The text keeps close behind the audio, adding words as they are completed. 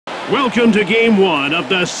Welcome to Game 1 of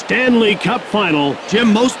the Stanley Cup Final.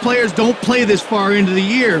 Jim, most players don't play this far into the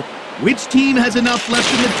year. Which team has enough left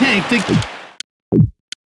in the tank to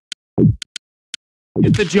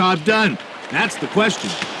get the job done? That's the question.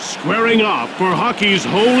 Squaring off for hockey's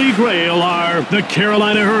holy grail are the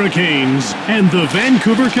Carolina Hurricanes and the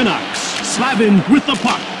Vancouver Canucks. Slavin with the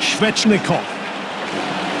puck. Svechnikov.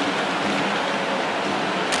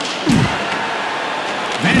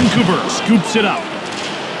 Vancouver scoops it up.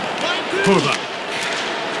 Kurva.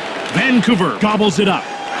 Vancouver gobbles it up.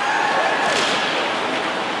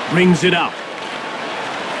 Brings it out.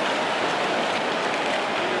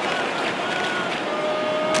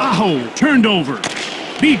 Aho turned over.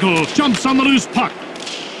 Beagle jumps on the loose puck.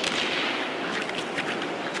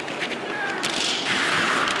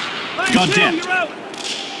 Gaudette.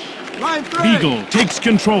 Beagle takes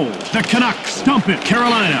control. The Canucks dump it.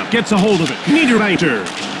 Carolina gets a hold of it. Niederreiter.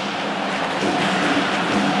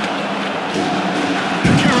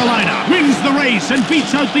 Carolina wins the race and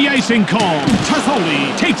beats out the icing call.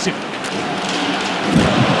 Toffoli takes it.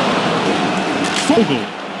 Fogle.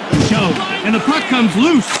 Shove, and the puck comes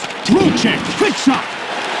loose. Rocek, quick shot.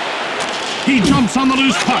 He jumps on the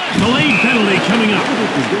loose puck. Delayed penalty coming up.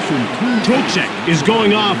 Rocek is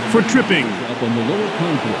going off for tripping.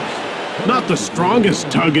 Not the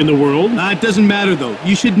strongest tug in the world. It doesn't matter, though.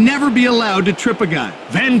 You should never be allowed to trip a guy.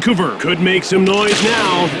 Vancouver could make some noise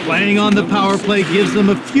now. Playing on the power play gives them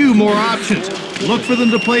a few more options. Look for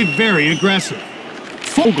them to play very aggressive.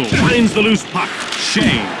 Fogle finds the loose puck.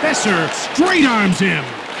 Shea. Besser straight arms him.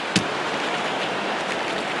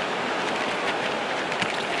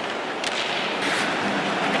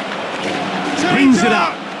 Brings it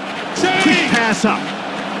out. Quick pass up.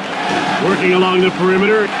 Working along the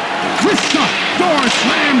perimeter. Wrist shot. Door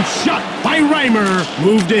slammed shut by Reimer.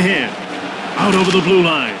 Moved ahead. Out over the blue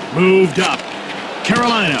line. Moved up.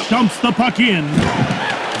 Carolina dumps the puck in.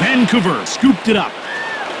 Vancouver scooped it up.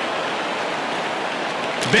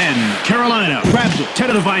 Ben. Carolina grabs it.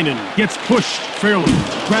 Tedavainen gets pushed fairly.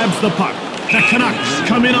 Grabs the puck. The Canucks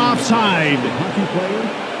come in offside. Hockey player,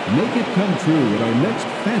 make it come true at our next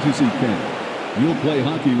fantasy camp. You'll play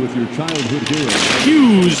hockey with your childhood hero.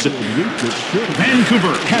 Hughes.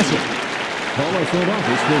 Vancouver has it. Call our front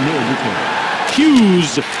office for more details.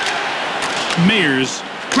 Hughes. Mayers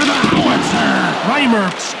for the howitzer. Reimer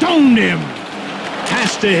stoned him.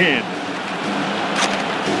 Passed ahead.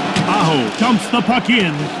 Aho dumps the puck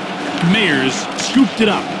in. Mayers scooped it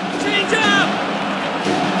up. Change up!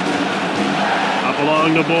 Up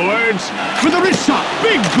along the boards. For the wrist shot.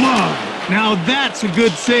 Big glove. Now that's a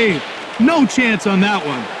good save. No chance on that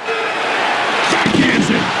one. Backhands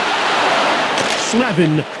it.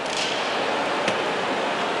 Slavin.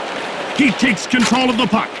 He takes control of the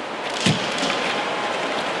puck.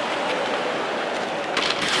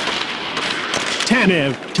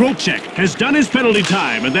 Tanev. Rocek has done his penalty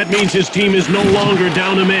time, and that means his team is no longer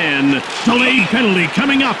down a man. Delayed penalty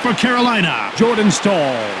coming up for Carolina. Jordan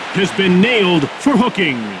Stahl has been nailed for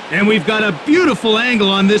hooking. And we've got a beautiful angle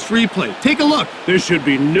on this replay. Take a look. There should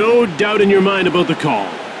be no doubt in your mind about the call.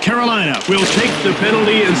 Carolina will take the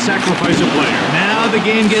penalty and sacrifice a player. Now the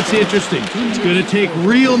game gets interesting. It's going to take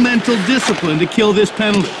real mental discipline to kill this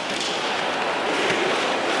penalty.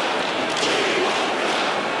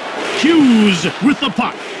 Hughes with the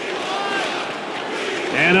puck.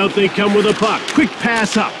 And out they come with the puck. Quick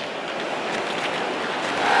pass up.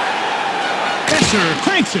 Besser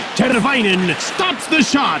cranks it. Tedavainen stops the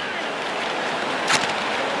shot.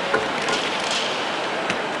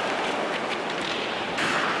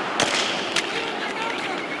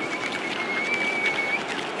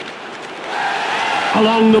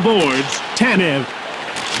 Along the boards, Tanev.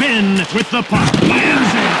 Ben with the puck.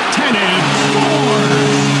 Lands it. Tanev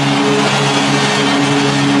scores.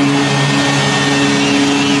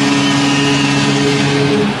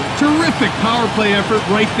 Terrific power play effort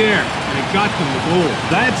right there. And it got them the goal.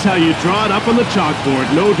 That's how you draw it up on the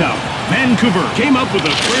chalkboard, no doubt. Vancouver came up with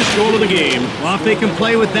the first goal of the game. Well, if they can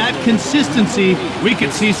play with that consistency, we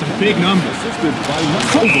could see some big numbers.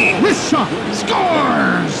 Fogle, wrist shot,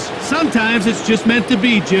 scores! Sometimes it's just meant to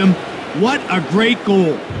be, Jim. What a great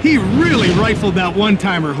goal. He really rifled that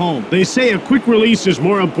one-timer home. They say a quick release is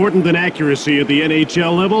more important than accuracy at the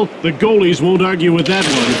NHL level. The goalies won't argue with that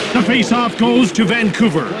one. The face-off goes to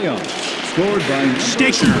Vancouver. Scored by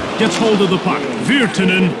Staker gets hold of the puck.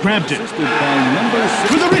 Virtanen grabbed it.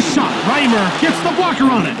 With a wrist shot, Reimer gets the blocker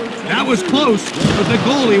on it. That was close, but the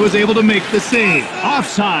goalie was able to make the save.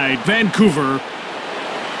 Offside, Vancouver.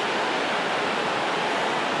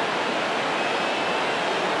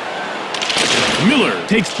 Miller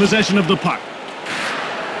takes possession of the puck.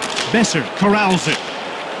 Besser corrals it.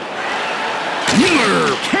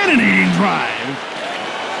 Miller, cannonading drive.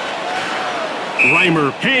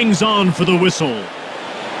 Reimer hangs on for the whistle.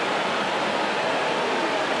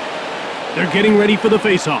 They're getting ready for the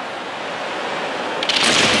faceoff.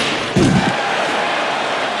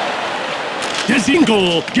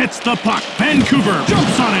 Desingle gets the puck. Vancouver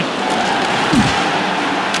jumps on it.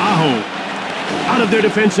 Aho out of their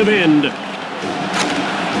defensive end.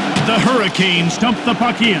 The Hurricanes dump the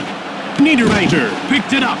puck in. Niederreiter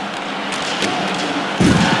picked it up.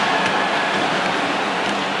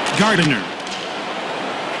 Gardiner.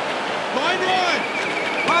 Line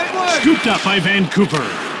one! Scooped up by Vancouver.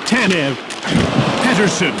 Tanev.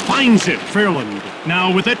 Pettersson finds it. Fairland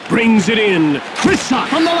now with it. Brings it in. Christoph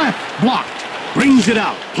from the left. Blocked. Brings it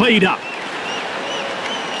out. Played up.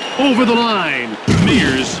 Over the line.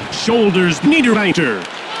 Mears shoulders Niederreiter.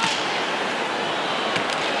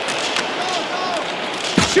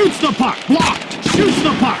 Shoots the puck. Blocked. Shoots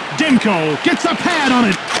the puck. Demko gets a pad on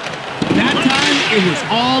it. That time, it was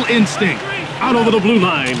all instinct. Out over the blue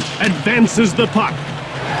line. Advances the puck.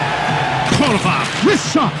 Korva.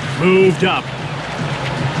 Wrist shot. Moved up.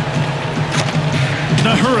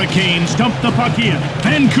 The Hurricanes dump the puck in.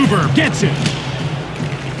 Vancouver gets it.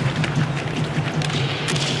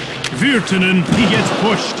 Virtanen, he gets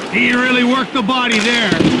pushed. He really worked the body there.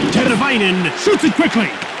 Teravainen shoots it quickly.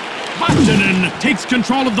 Vastanen takes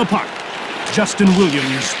control of the puck. Justin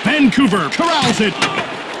Williams. Vancouver corrals it.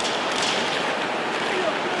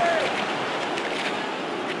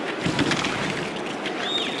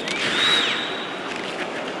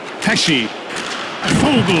 Pesci.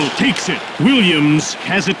 Vogel takes it. Williams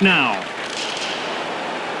has it now.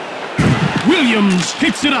 Williams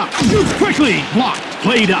picks it up. Shoots quickly. Blocked.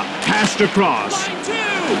 Played up. Passed across.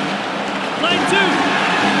 Line two!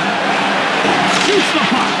 Shoots the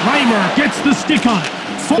puck. Reimer gets the stick on it.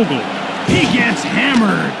 Vogel. He gets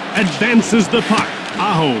hammered. Advances the puck.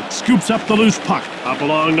 Aho scoops up the loose puck. Up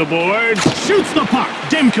along the boards. Shoots the puck.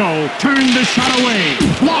 Demko turned the shot away.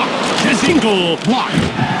 Blocked. Desingle blocked.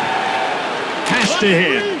 Passed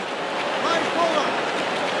ahead.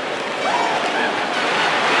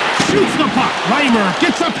 Shoots the puck. Reimer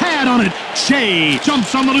gets a pad on it. Shea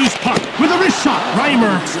jumps on the loose puck with a wrist shot.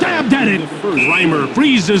 Reimer stabbed at it. Reimer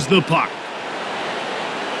freezes the puck.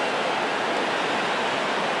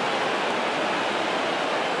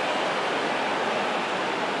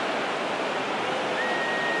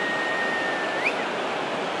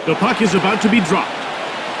 The puck is about to be dropped.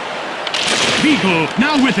 Beagle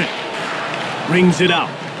now with it. Brings it out.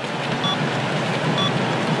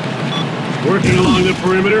 Working along the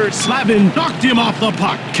perimeter. Slavin knocked him off the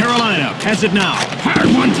puck. Carolina has it now. Hard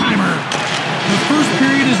one-timer. The first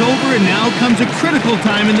period is over and now comes a critical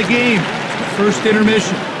time in the game. The first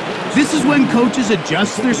intermission. This is when coaches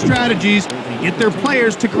adjust their strategies and get their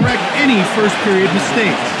players to correct any first period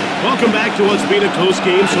mistakes. Welcome back to what's been a close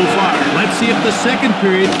game so far. Let's see if the second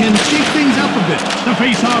period can shake things up a bit. The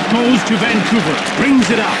faceoff goes to Vancouver. Brings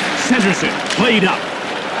it out. Centers it. Played up.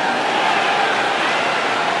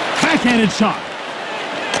 Backhanded shot.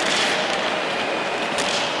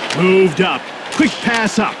 Moved up. Quick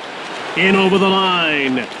pass up. In over the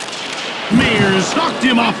line. Mears knocked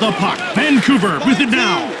him off the puck. Vancouver with it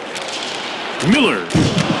now. Miller.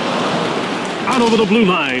 Out over the blue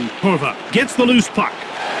line. Korva gets the loose puck.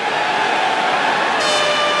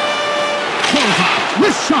 Korva.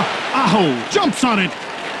 Wrist shot. Aho jumps on it.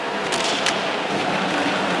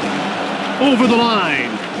 Over the line.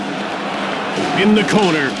 In the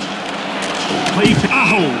corner. Play to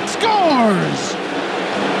Aho. Scores!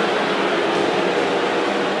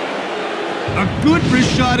 A good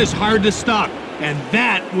wrist shot is hard to stop, and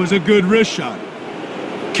that was a good wrist shot.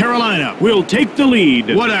 Carolina will take the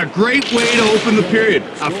lead. What a great way to open the period.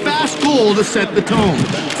 A fast goal to set the tone.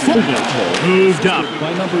 Vogel moved up.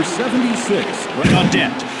 By number 76.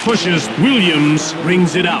 Gaudette pushes. Williams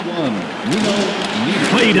brings it out.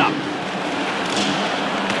 Played up.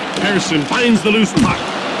 Harrison finds the loose puck.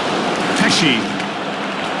 Pesci.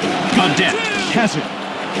 Gaudette has it.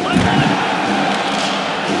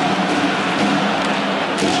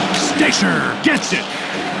 Stasher gets it.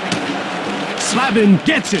 Slavin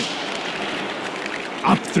gets it.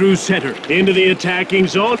 Up through center. Into the attacking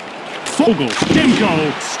zone. Vogel.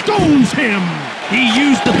 Demko stones him. He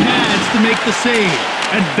used the pads to make the save.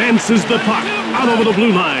 Advances the puck. Out over the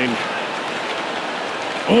blue line.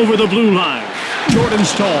 Over the blue line. Jordan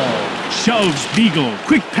Stahl shoves Beagle.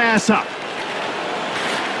 Quick pass up.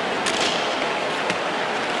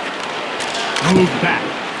 Move back.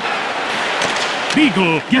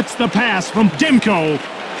 Beagle gets the pass from Demko.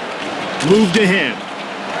 Moved ahead.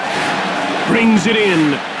 Brings it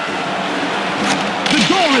in. The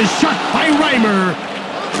door Stylish shot by Reimer.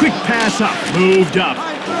 Quick pass up. Moved up.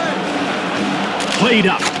 Played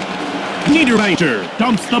up. Niederreiter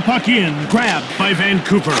dumps the puck in. Grabbed by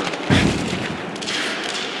Vancouver.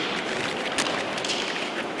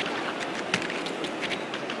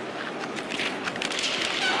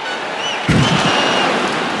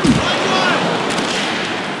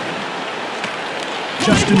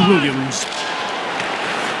 Justin Williams.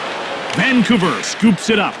 Vancouver scoops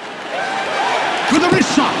it up. With a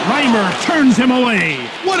wrist shot, Reimer turns him away.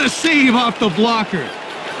 What a save off the blocker.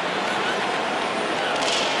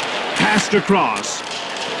 Passed across.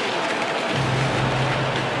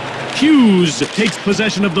 Hughes takes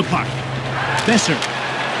possession of the puck. Besser.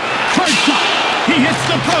 Hard shot. He hits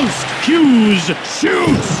the post. Hughes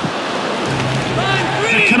shoots.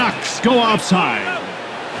 The Canucks go outside.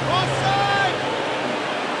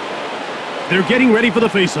 They're getting ready for the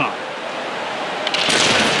faceoff.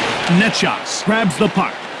 Netschatz grabs the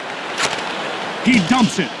puck. He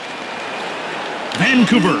dumps it.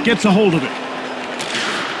 Vancouver gets a hold of it.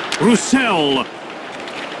 Roussel.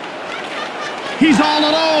 He's all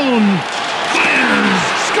alone. Fires.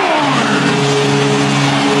 Scores.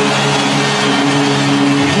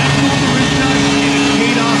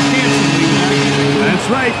 That's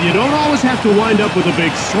right. You don't always have to wind up with a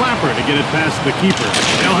big slapper to get it past the keeper.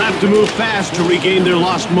 They'll have to move fast to regain their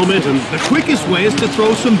lost momentum. The quickest way is to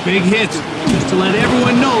throw some big hits, just to let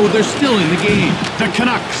everyone know they're still in the game. The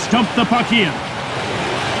Canucks dump the puck in.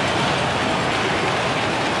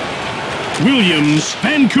 Williams,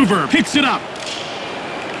 Vancouver picks it up.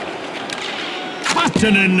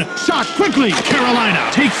 Koskinen, shot quickly.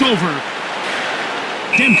 Carolina takes over.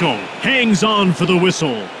 Demko hangs on for the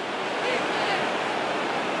whistle.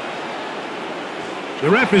 The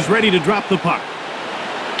ref is ready to drop the puck.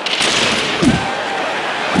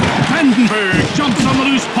 Vandenberg jumps on the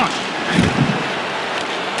loose puck.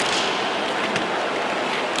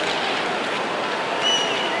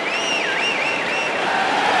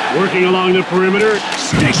 Working along the perimeter.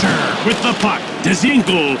 Stasher with the puck.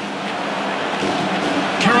 Dzingel.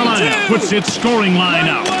 Carolina puts its scoring line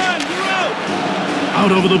out.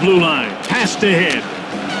 Out over the blue line. Passed ahead.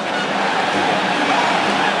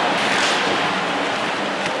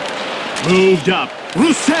 Moved up.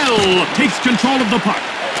 Roussel takes control of the puck.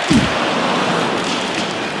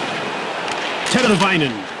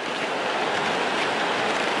 Teravainen.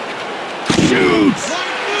 Shoots!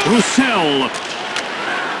 Roussel.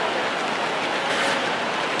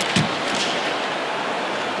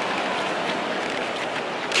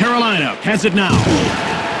 Carolina has it now.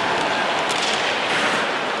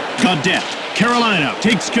 Gaudette. Carolina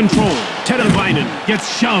takes control. Teravainen gets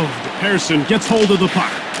shoved. Persson gets hold of the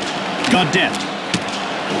puck. Gaudette.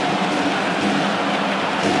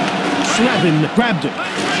 Slavin grabbed it.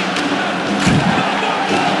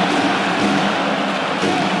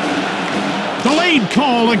 Delayed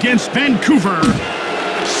call against Vancouver.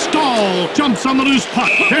 Stahl jumps on the loose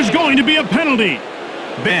puck. There's going to be a penalty.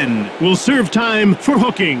 Ben will serve time for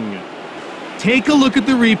hooking. Take a look at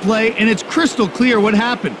the replay, and it's crystal clear what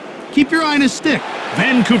happened. Keep your eye on his stick.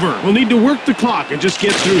 Vancouver will need to work the clock and just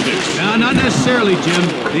get through this. No, not necessarily, Jim.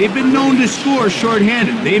 They've been known to score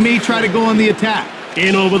shorthanded. They may try to go on the attack.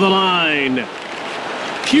 In over the line.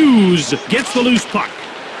 Hughes gets the loose puck.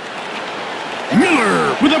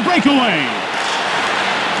 Miller with a breakaway.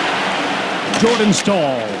 Jordan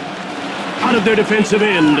Stahl. Out of their defensive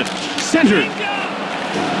end. Centered.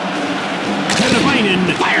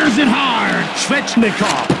 Teravainen fires it hard.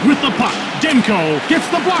 Svechnikov with the puck. Demko gets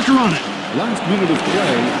the blocker on it. Last minute of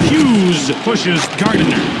play. Hughes pushes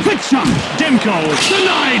Gardiner. Quick shot. Demko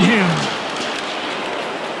denied him.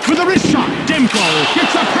 With a wrist shot. Demko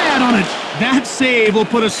gets a pad on it. That save will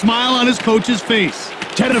put a smile on his coach's face.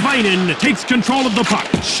 Teravainen takes control of the puck.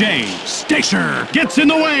 Shea. Stasher gets in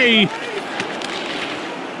the way.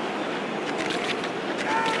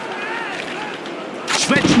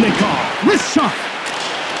 Svechnikov. Wrist shot.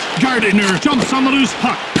 Gardiner jumps on the loose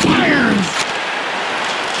puck. Fires.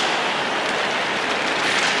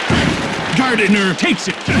 Gardiner takes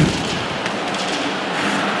it.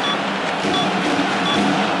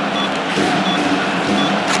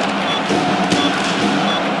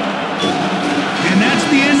 And that's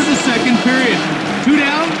the end of the second period. 2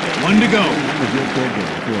 down, 1 to go. With your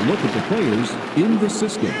program for a look at the players in the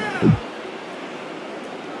system.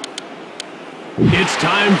 It's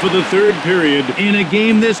time for the third period. In a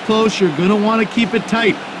game this close, you're going to want to keep it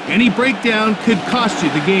tight. Any breakdown could cost you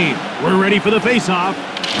the game. We're ready for the faceoff.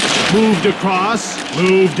 Moved across,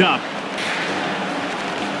 moved up.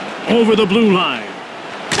 Over the blue line.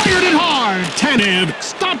 Fired it hard. Tanev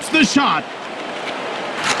stops the shot.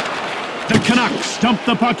 The Canucks dump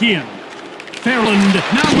the puck in. Fairland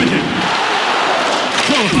now with it.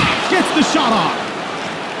 Kova gets the shot off.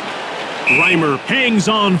 Reimer hangs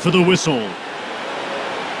on for the whistle.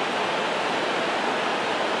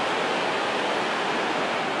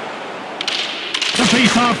 The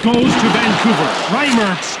faceoff goes to Vancouver.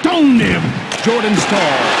 Reimer stoned him. Jordan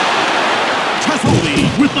Stahl.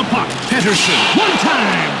 Toffoli with the puck. Pettersson. One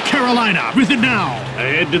time. Carolina with it now.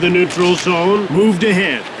 Ahead to the neutral zone. Moved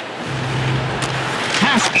ahead.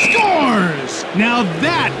 Pass scores! Now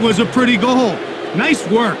that was a pretty goal. Nice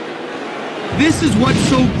work. This is what's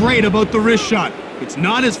so great about the wrist shot. It's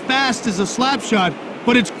not as fast as a slap shot,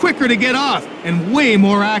 but it's quicker to get off and way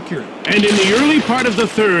more accurate. And in the early part of the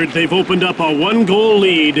third, they've opened up a one-goal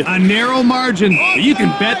lead. A narrow margin, but you can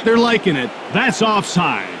bet they're liking it. That's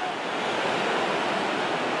offside.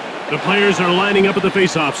 The players are lining up at the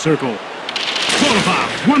faceoff circle.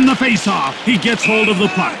 Kova won the faceoff. He gets hold of the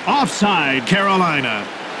puck. Offside, Carolina.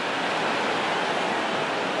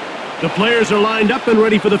 The players are lined up and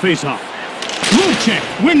ready for the faceoff. Rulchek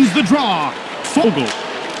wins the draw. Fogel.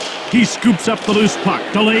 He scoops up the loose puck.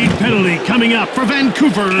 Delayed penalty coming up for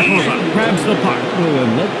Vancouver. Kova grabs the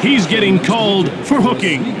puck. He's getting called for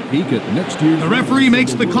hooking. The referee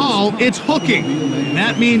makes the call. It's hooking. And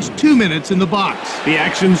that means 2 minutes in the box. The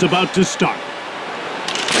action's about to start.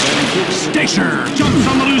 Stasher jumps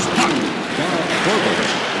on the loose puck.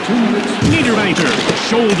 Niederreiter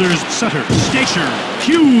shoulders Sutter. Stasher.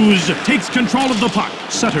 Hughes takes control of the puck.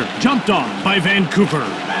 Sutter jumped on by Vancouver.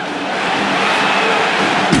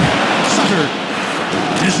 Sutter.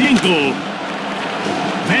 Zienkel.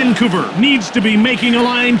 Vancouver needs to be making a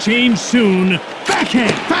line change soon.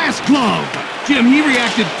 Backhand. Fast glove. Jim, he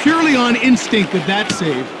reacted purely on instinct with that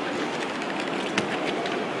save.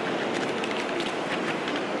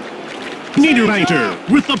 Niederreiter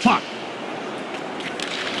with the puck.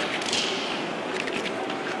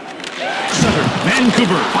 Sutter.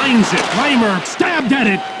 Vancouver finds it. Reimer stabbed at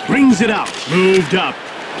it. Brings it out. Moved up.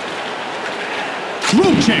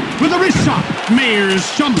 Rulchek with a wrist shot.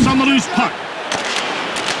 Mayers jumps on the loose puck.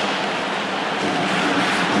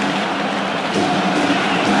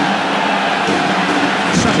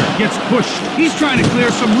 Sutter gets pushed. He's trying to clear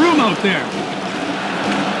some room out there.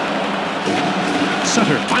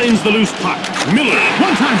 Sutter finds the loose puck. Miller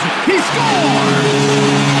one-times it. He scores!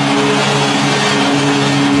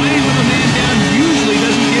 Playing with a man down usually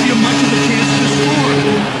doesn't give you much of a chance to score.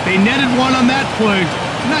 They netted one on that play.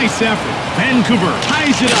 Nice effort. Vancouver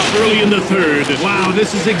ties it up early in the third. Wow,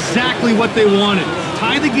 this is exactly what they wanted.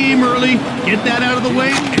 Tie the game early, get that out of the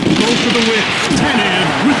way, and go for the win. Tanev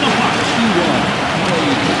with the puck.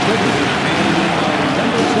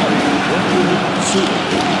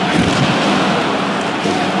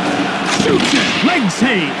 Shoots it. Leg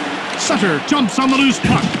save. Sutter jumps on the loose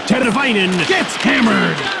puck. Teravainen gets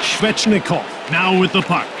hammered. Svechnikov now with the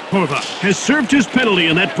puck. Kova has served his penalty,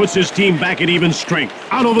 and that puts his team back at even strength.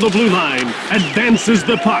 Out over the blue line. Advances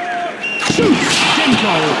the puck. Shoots.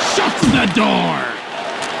 Demko shuts the door.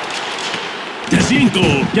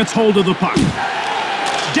 Zienkel gets hold of the puck.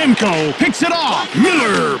 Demko picks it off.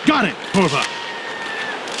 Miller got it. Kova.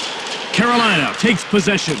 Carolina takes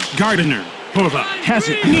possession. Gardiner. Kova has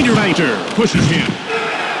it. Niederreiter pushes him.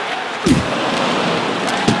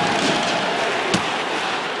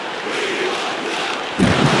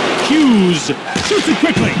 Hughes shoots it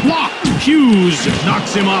quickly. Blocked. Hughes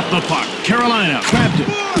knocks him off the puck. Carolina grabbed it.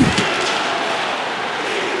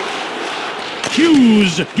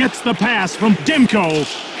 Hughes gets the pass from Demko.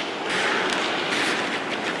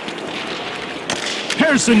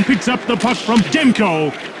 Pearson picks up the puck from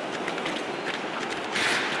Demko.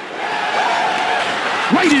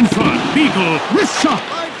 Right in front. Beagle wrist shot.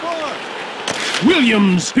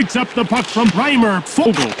 Williams picks up the puck from Reimer.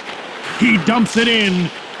 Fogel. He dumps it in.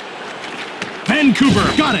 Vancouver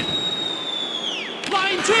got it.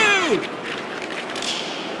 Line two.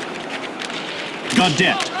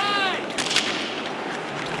 Gaudette.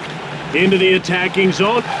 Into the attacking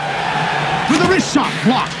zone. With a wrist shot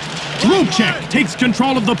blocked. Rulchek takes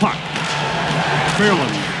control of the puck.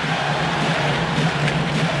 Fairland.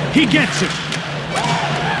 He gets it.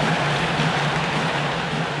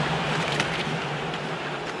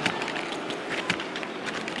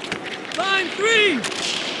 Line three.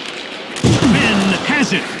 Ben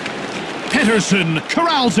has it. Pettersson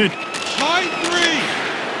corrals it. Line three.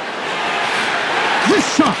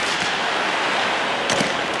 Wrist shot.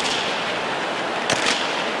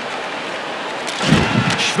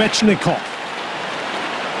 Svechnikov.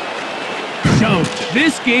 Shoved.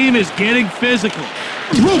 This game is getting physical.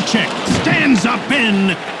 Rulchek stands up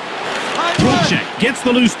in. Rulchek gets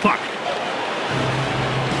the loose puck.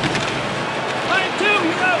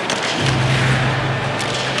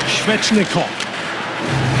 Svechnikov.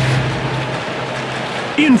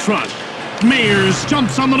 In front. Mayers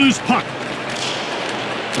jumps on the loose puck.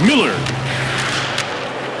 Miller.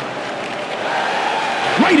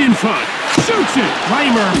 Right in front. Shoots it.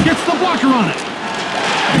 Reimer gets the blocker on it.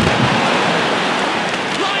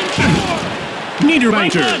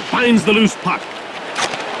 Niederreiter finds the loose puck.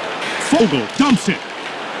 Fogle dumps it.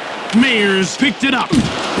 Mayers picked it up.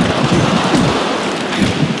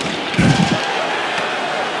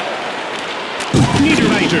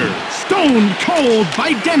 Niederreiter, stone cold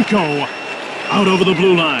by Demko. Out over the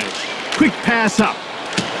blue line. Quick pass up.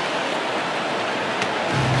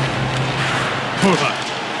 Horvat.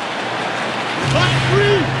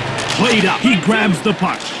 Played up. He grabs the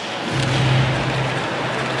puck.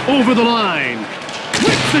 Over the line.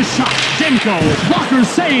 Whips the shot. Demko. Blocker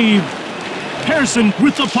save. Harrison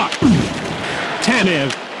with the puck.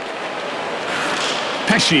 Tanev.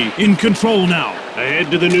 Pesci in control now.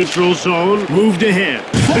 Ahead to the neutral zone. Moved ahead.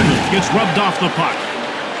 Fogle gets rubbed off the puck.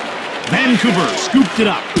 Vancouver scooped it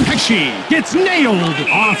up. Pesci gets nailed.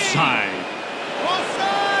 Offside.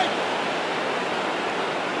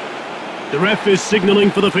 The ref is signaling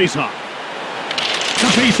for the faceoff. The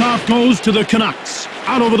faceoff goes to the Canucks.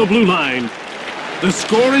 Out over the blue line. The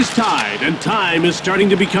score is tied, and time is starting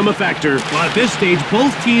to become a factor. Well, at this stage,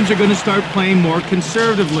 both teams are going to start playing more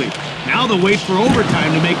conservatively. Now they'll wait for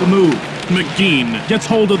overtime to make a move. McGinn gets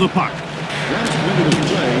hold of the puck. Last minute of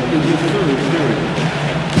play in the third period.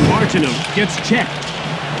 Martinov gets checked.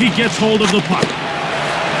 He gets hold of the puck.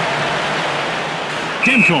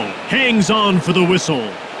 Demko hangs on for the whistle.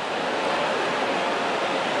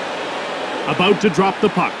 About to drop the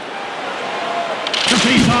puck. The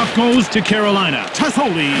faceoff goes to Carolina.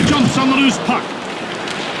 Toffoli jumps on the loose puck.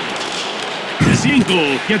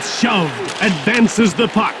 Zinkel gets shoved. Advances the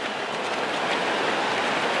puck.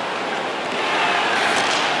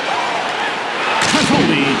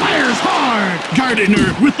 Toffoli fires hard.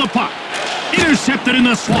 Gardiner with the puck. Intercepted in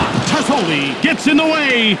the slot. Toffoli gets in the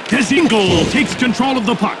way. Zinkel takes control of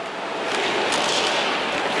the puck.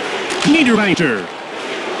 Niederreiter.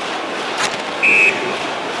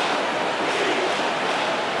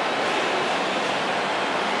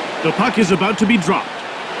 The puck is about to be dropped.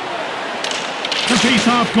 The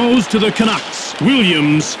faceoff goes to the Canucks.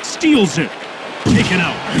 Williams steals it. Taken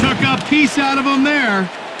out. Took a piece out of him there.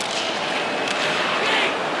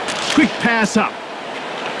 Quick pass up.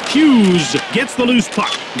 Hughes gets the loose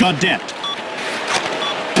puck. Gaudette.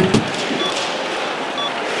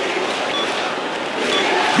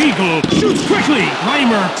 Beagle shoots quickly.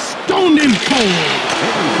 Reimer stoned him cold.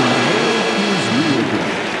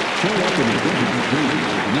 Show up in the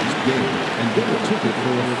next game and get a ticket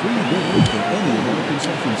for a free day for any of our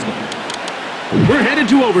concession stand. We're headed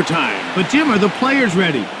to overtime. But Jim, are the players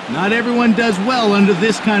ready? Not everyone does well under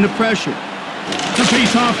this kind of pressure. The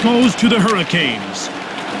faceoff goes to the Hurricanes.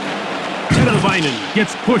 Teravainen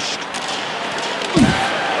gets pushed.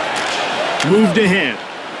 Moved ahead.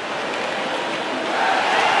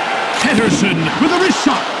 Pettersson with a wrist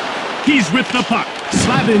shot. He's with the puck.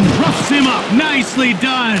 Slavin roughs him up. Nicely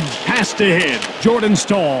done. Passed ahead. Jordan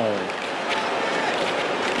Staal.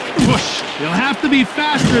 Push. He'll have to be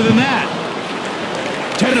faster than that.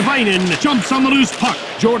 Teravainen jumps on the loose puck.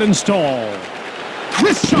 Jordan Staal.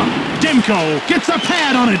 Wrist shot. Demko gets a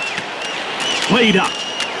pad on it. Played up.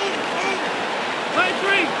 Line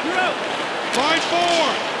 3, you're out. Line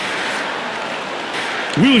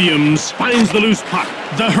 4. Williams finds the loose puck.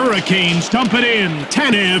 The Hurricanes dump it in.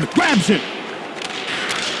 Tanev grabs it.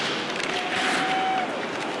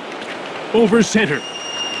 Over center.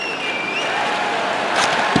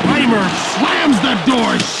 Reimer slams the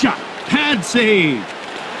door shut. Pad save.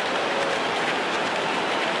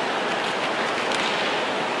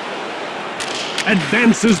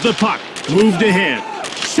 Advances the puck. Moved ahead.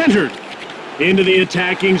 Centered. Into the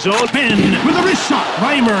attacking zone. Ben with a wrist shot.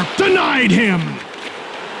 Reimer denied him.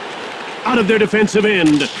 Out of their defensive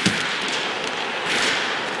end.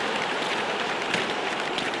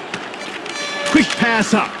 Quick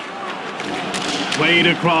pass up. Played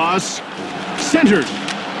across. Centered.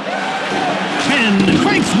 Ben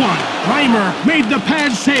cranks one. Reimer made the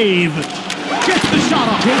pad save. Gets the shot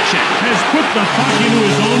off. Wilczek has put the puck into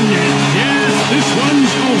his own net. Yes, this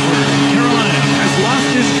one's over. Carolina has lost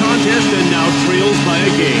this contest and now trails by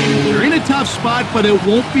a game. They're in a tough spot, but it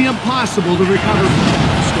won't be impossible to recover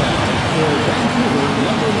from. For Vancouver,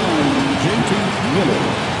 number 9, JT Miller.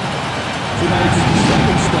 Tonight's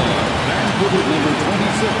second star, Vancouver number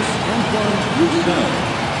 26, Antoine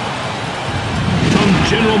Roussel. From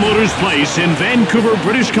General Motors Place in Vancouver,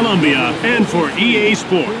 British Columbia, and for EA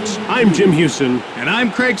Sports, I'm Jim Hewson. And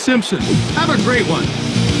I'm Craig Simpson. Have a great one.